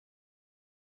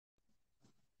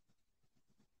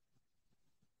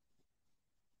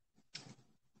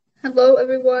Hello,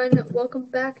 everyone. Welcome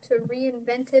back to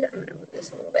Reinvented. I'm gonna move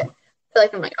this a little bit. I feel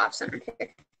like I'm like off center here. I'm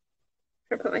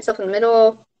gonna put myself in the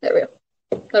middle. There we go.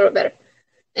 A little bit better.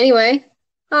 Anyway,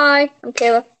 hi, I'm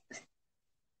Kayla.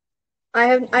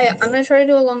 I'm gonna try to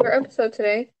do a longer episode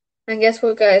today. And guess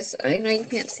what, guys? I know you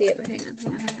can't see it, but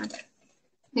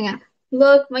hang on.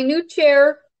 Look, my new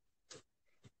chair.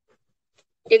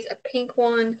 It's a pink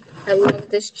one. I love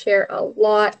this chair a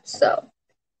lot. So,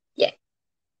 yeah.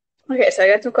 Okay, so I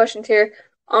got some questions here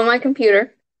on my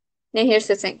computer. Now here's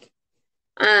the thing.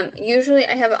 Usually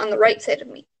I have it on the right side of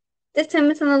me. This time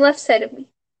it's on the left side of me.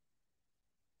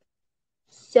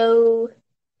 So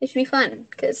it should be fun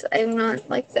because I'm not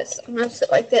like this. I'm not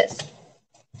sit like this.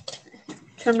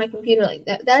 Turn my computer like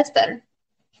that. That's better.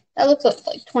 That looks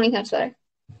like 20 times better.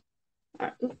 All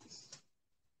right.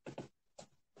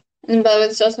 And by the way,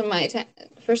 it's also my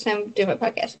first time doing my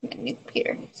podcast with my new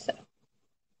computer. So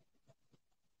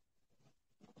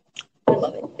I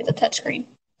love it. It's a touchscreen.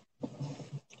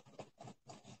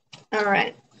 All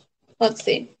right. Let's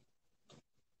see.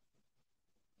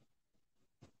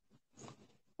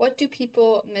 What do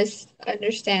people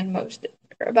misunderstand most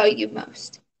about you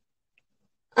most?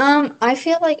 I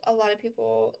feel like a lot of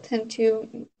people tend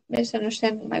to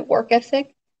misunderstand my work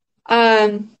ethic.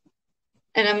 Um,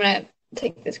 and I'm gonna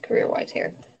take this career-wise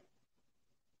here.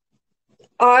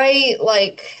 I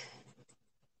like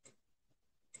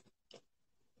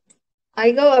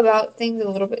I go about things a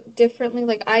little bit differently.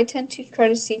 Like I tend to try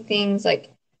to see things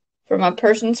like from a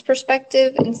person's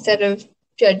perspective instead of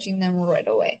judging them right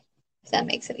away, if that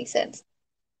makes any sense.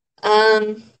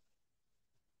 Um,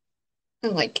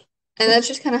 and like and that's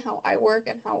just kind of how I work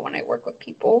and how when I work with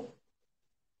people.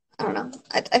 I don't know.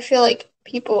 I feel like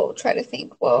people try to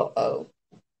think, well, oh,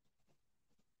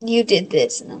 you did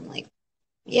this, and I'm like,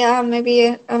 yeah,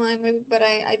 maybe, but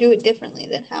I do it differently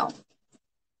than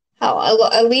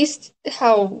at least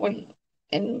how when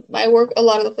in my work, a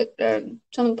lot of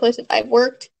some of the places I've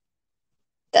worked,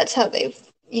 that's how they've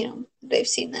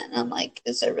seen that, and I'm like,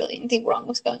 is there really anything wrong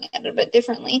with going at it a bit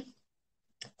differently?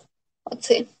 Let's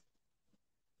see.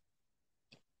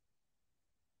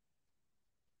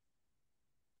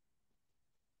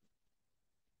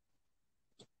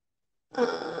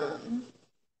 Um,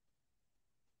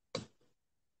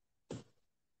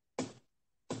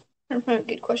 I'm trying to find a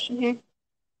good question here.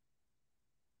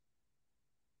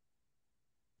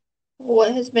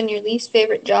 What has been your least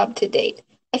favorite job to date?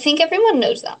 I think everyone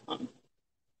knows that one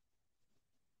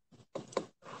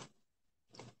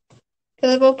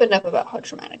because I've opened up about how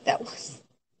traumatic that was.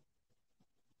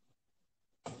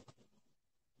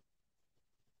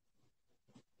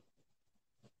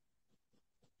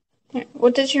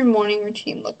 What does your morning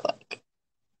routine look like?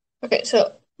 Okay,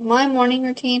 so my morning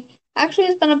routine actually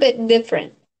has been a bit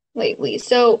different lately.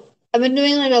 So I've been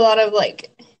doing like a lot of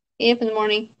like getting up in the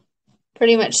morning,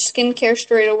 pretty much skincare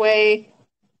straight away,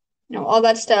 all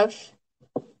that stuff.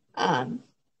 Um,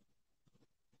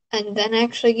 and then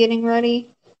actually getting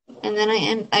ready, and then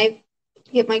I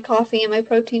get my coffee and my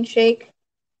protein shake.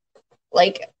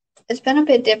 Like it's been a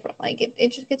bit different. Like it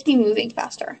just gets me moving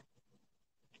faster.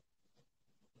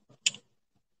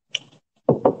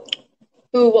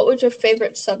 Ooh, what was your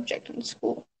favorite subject in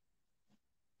school?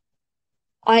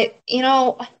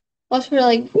 Most people are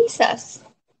like recess.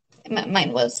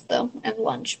 Mine was though, and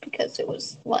lunch because it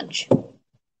was lunch.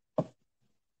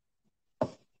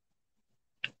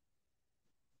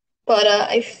 But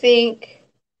I think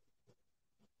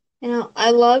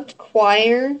I loved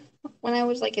choir when I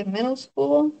was like in middle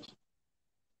school.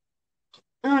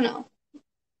 I don't know.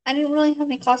 I didn't really have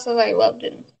any classes I loved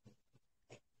in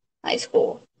high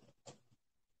school.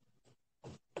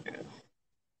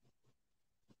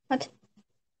 What?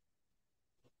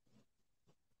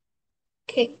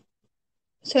 Okay.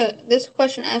 So this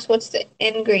question asks, what's the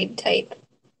N grade type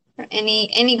or any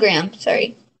Enneagram?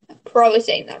 Sorry, I'm probably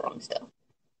saying that wrong still.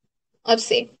 Let's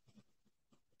see.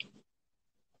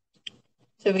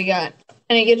 So we got,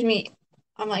 and it gives me.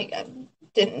 I'm like, I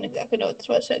didn't exactly know what this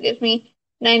was, so it gives me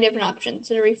 9 different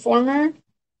options. A reformer.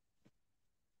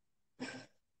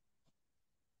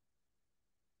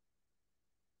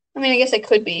 I mean, I guess I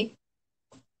could be.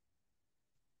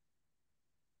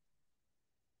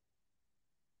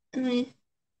 I mean,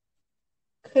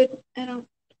 I don't.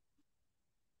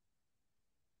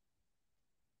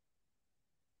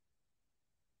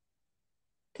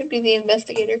 Could be the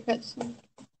investigator because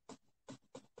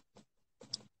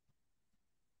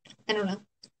I don't know.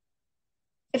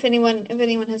 If anyone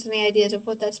has any ideas of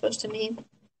what that's supposed to mean,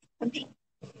 I'm just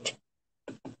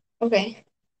okay.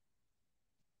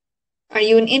 Are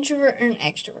you an introvert or an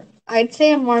extrovert? I'd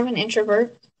say I'm more of an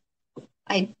introvert.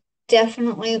 I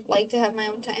definitely like to have my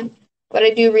own time, but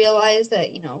I do realize that,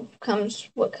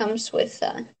 what comes with,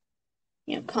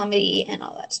 comedy and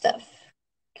all that stuff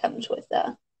comes with,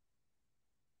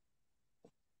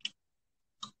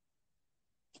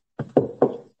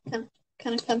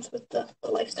 kind of comes with the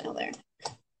lifestyle there.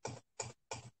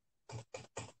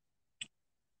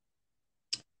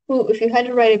 Ooh, if you had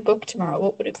to write a book tomorrow,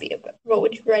 what would it be about? What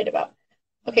would you write about?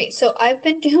 Okay, so I've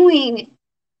been doing,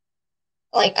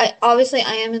 like, I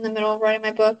am in the middle of writing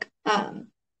my book,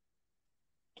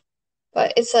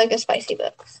 but it's like a spicy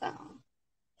book, so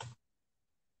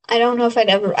I don't know if I'd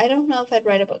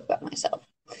write a book about myself.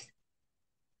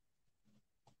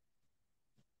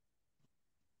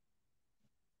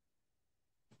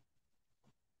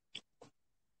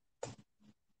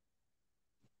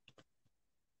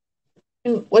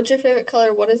 Ooh, what's your favorite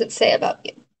color? What does it say about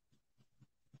you?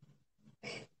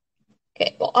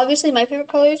 Okay, well, obviously my favorite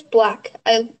color is black.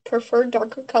 I prefer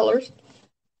darker colors.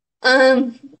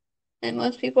 Um, and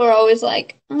most people are always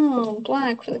like, "Oh,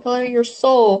 black for the color of your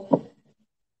soul."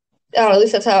 Or at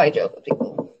least that's how I joke with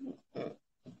people.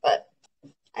 But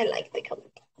I like the color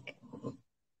black.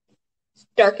 It's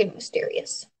dark and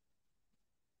mysterious.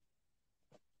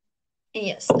 And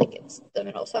yes, like it's the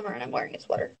middle of summer and I'm wearing a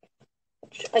sweater,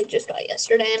 which I just got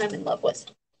yesterday and I'm in love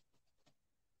with.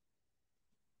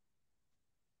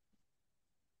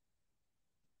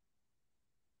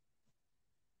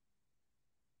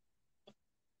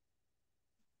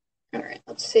 All right,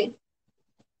 let's see.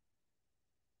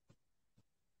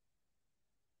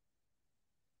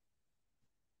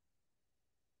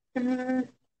 Uh,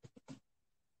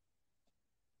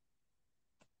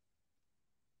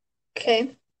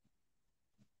 okay.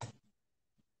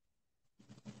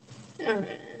 All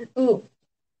right. Ooh.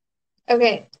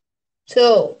 Okay.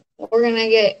 So we're gonna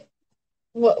get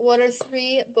what are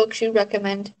 3 books you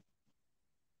recommend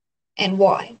and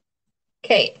why?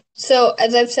 Okay. So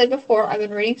as I've said before, I've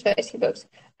been reading spicy books,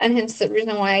 and hence the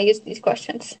reason why I use these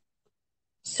questions.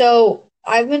 So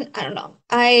I don't know.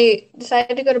 I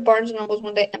decided to go to Barnes and Nobles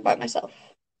one day and buy myself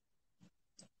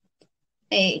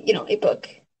a book.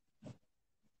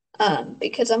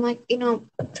 Because I'm like,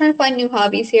 trying to find new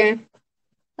hobbies here.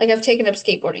 Like I've taken up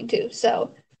skateboarding too.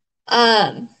 So,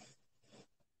 um,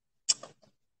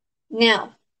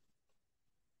 now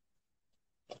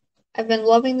I've been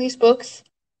loving these books.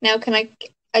 Now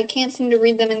I can't seem to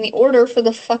read them in the order for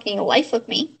the fucking life of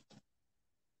me.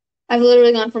 I've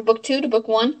literally gone from book 2 to book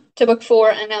 1 to book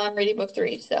 4, and now I'm reading book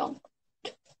 3. So,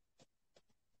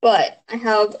 but I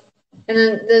have, and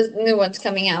then the new one's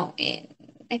coming out in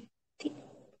I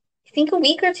think a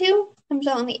week or two. Comes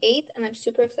out on the 8th, and I'm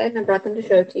super excited. And I brought them to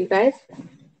show it to you guys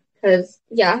because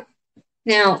yeah.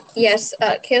 Now, yes,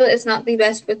 Kayla is not the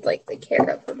best with like the care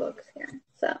of her books here.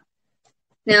 So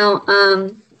now,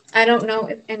 I don't know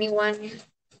if anyone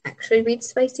actually reads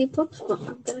spicy books, but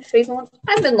I'm gonna show you the ones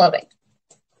I've been loving.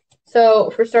 So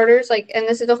for starters, and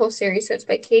this is a whole series, so it's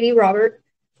by Katee Robert.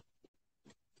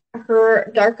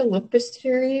 Her Dark Olympus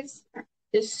series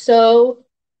is so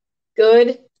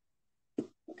good.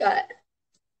 Got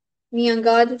Neon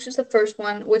Gods, which is the first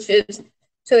one, which is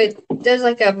so it does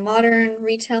like a modern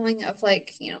retelling of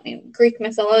Greek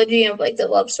mythology of like the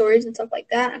love stories and stuff like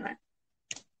that, and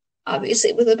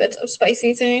obviously with a bit of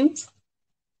spicy things.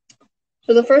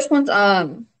 So the first one's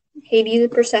Hades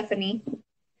and Persephone,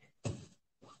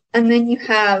 and then you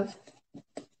have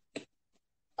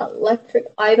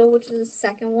Electric Idol, which is the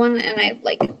second one, and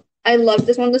I love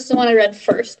this one. This is the one I read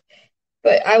first,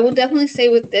 but I will definitely say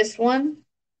with this one,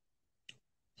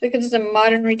 because it's a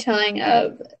modern retelling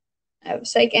of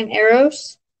Psyche and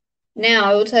Eros. Now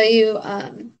I will tell you,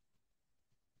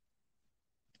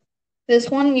 this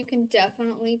one you can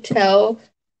definitely tell,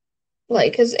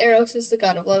 because Eros is the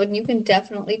god of love, and you can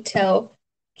definitely tell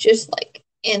just like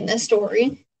in the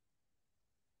story,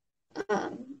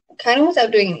 kind of without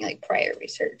doing any prior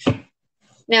research.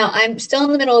 Now I'm still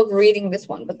in the middle of reading this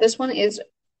one, but this one is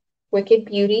Wicked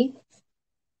Beauty.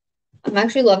 I'm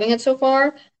actually loving it so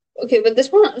far. Okay, but this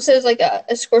one says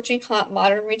a scorching hot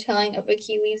modern retelling of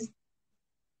Achilles.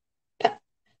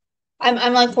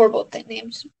 I'm like horrible with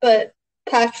names, but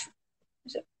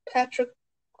Patroclus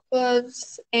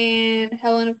and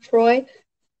Helen of Troy.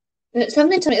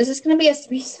 Something to me, is this going to be a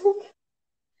threesome?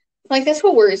 That's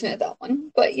what worries me about that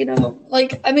one. But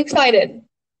I'm excited.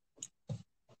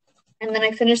 And then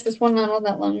I finished this one not all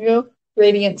that long ago,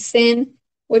 Radiant Sin,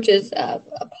 which is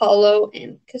Apollo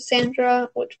and Cassandra,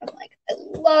 which I'm I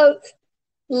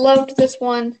loved this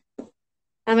one.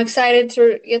 I'm excited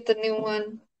to get the new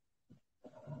one.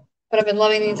 But I've been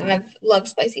loving these, and I've loved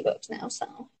spicy books now,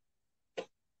 so.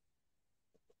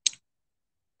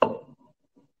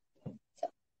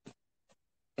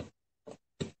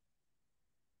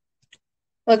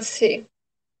 Let's see.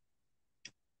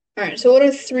 All right, so what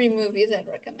are 3 movies I'd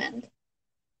recommend?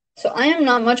 So I am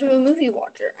not much of a movie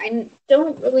watcher. I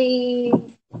don't really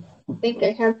think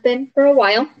I have been for a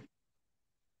while.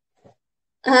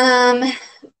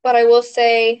 But I will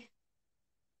say,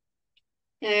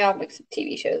 yeah, I'll make some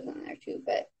TV shows in there too.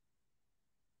 But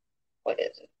what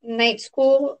is it? Night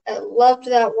School. I loved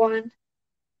that one.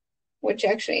 Which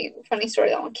actually, funny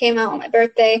story, that one came out on my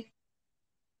birthday.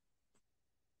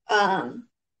 Um,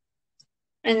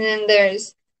 and then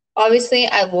there's obviously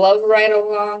I love Ride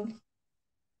Along.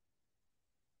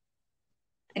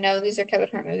 I know these are Kevin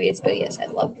Hart movies, but yes, I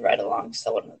loved Ride Along.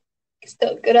 Still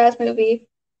a good ass movie.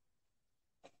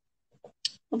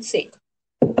 Let's see.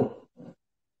 I'm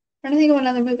trying to think of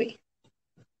another movie.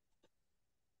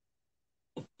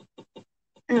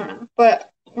 I don't know, but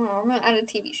I'm gonna add a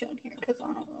TV show in here because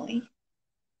I don't really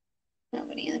know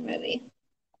any other movie.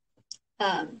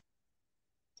 But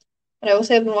I will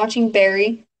say I've been watching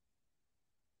Barry.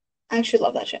 I actually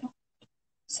love that show.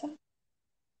 So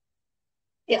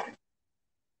yeah.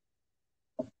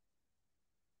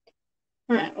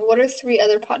 All right. What are 3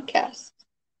 other podcasts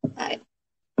I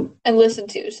listen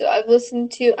to? So I've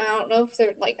listened to. I don't know if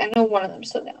they're like. I know one of them's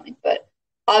still going, but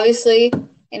obviously,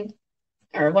 when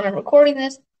I'm recording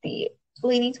this, the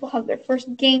ladies will have their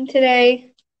first game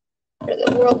today for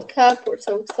the World Cup. We're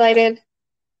so excited.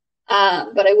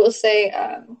 But I will say,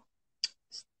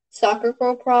 Soccer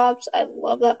Girl Props. I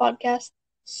love that podcast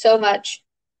so much.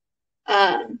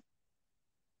 There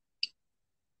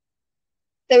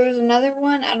was another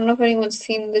one. I don't know if anyone's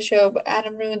seen the show, but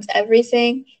Adam Ruins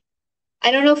Everything.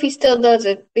 I don't know if he still does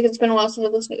it because it's been a while since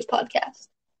I've listened to his podcast.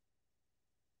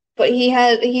 But he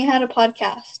had a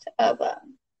podcast of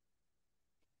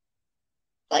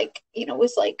like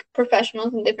with like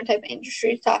professionals in different type of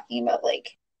industries talking about like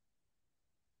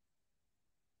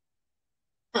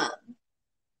um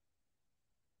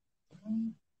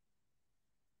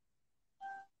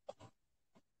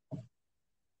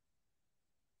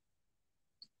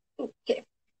okay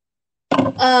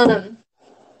um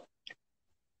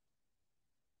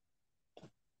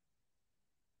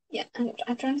yeah,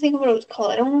 I'm trying to think of what it was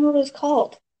called. I don't remember what it was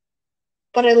called,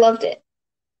 but I loved it.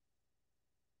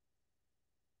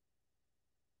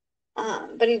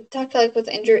 But he talked like with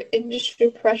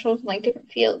industry professionals in like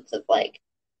different fields of like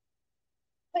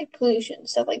pollution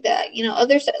stuff like that.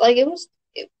 Others like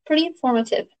pretty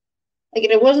informative. Like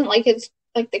it wasn't like it's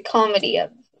like the comedy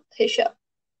of his show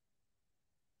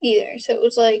either. So it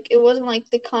was like it wasn't like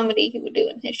the comedy he would do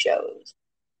in his show. It was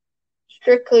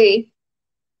strictly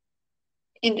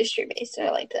industry based, and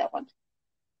I liked that one.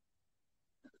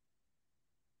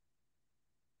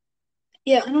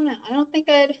 Yeah, I don't know. I don't think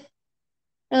I'd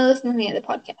listen to any of the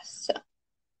podcasts. So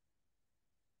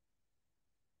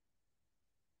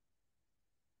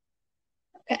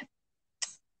okay.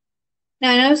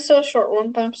 Now I know it's still a short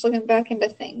one, but I'm just looking back into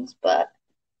things. But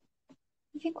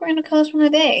I think we're gonna call this one a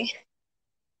day.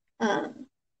 Um.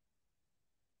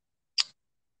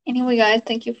 Anyway, guys,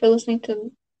 thank you for listening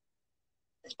to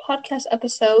this podcast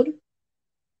episode,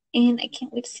 and I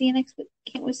can't wait to see you next week.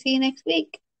 Can't wait to see you next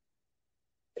week.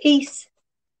 Peace.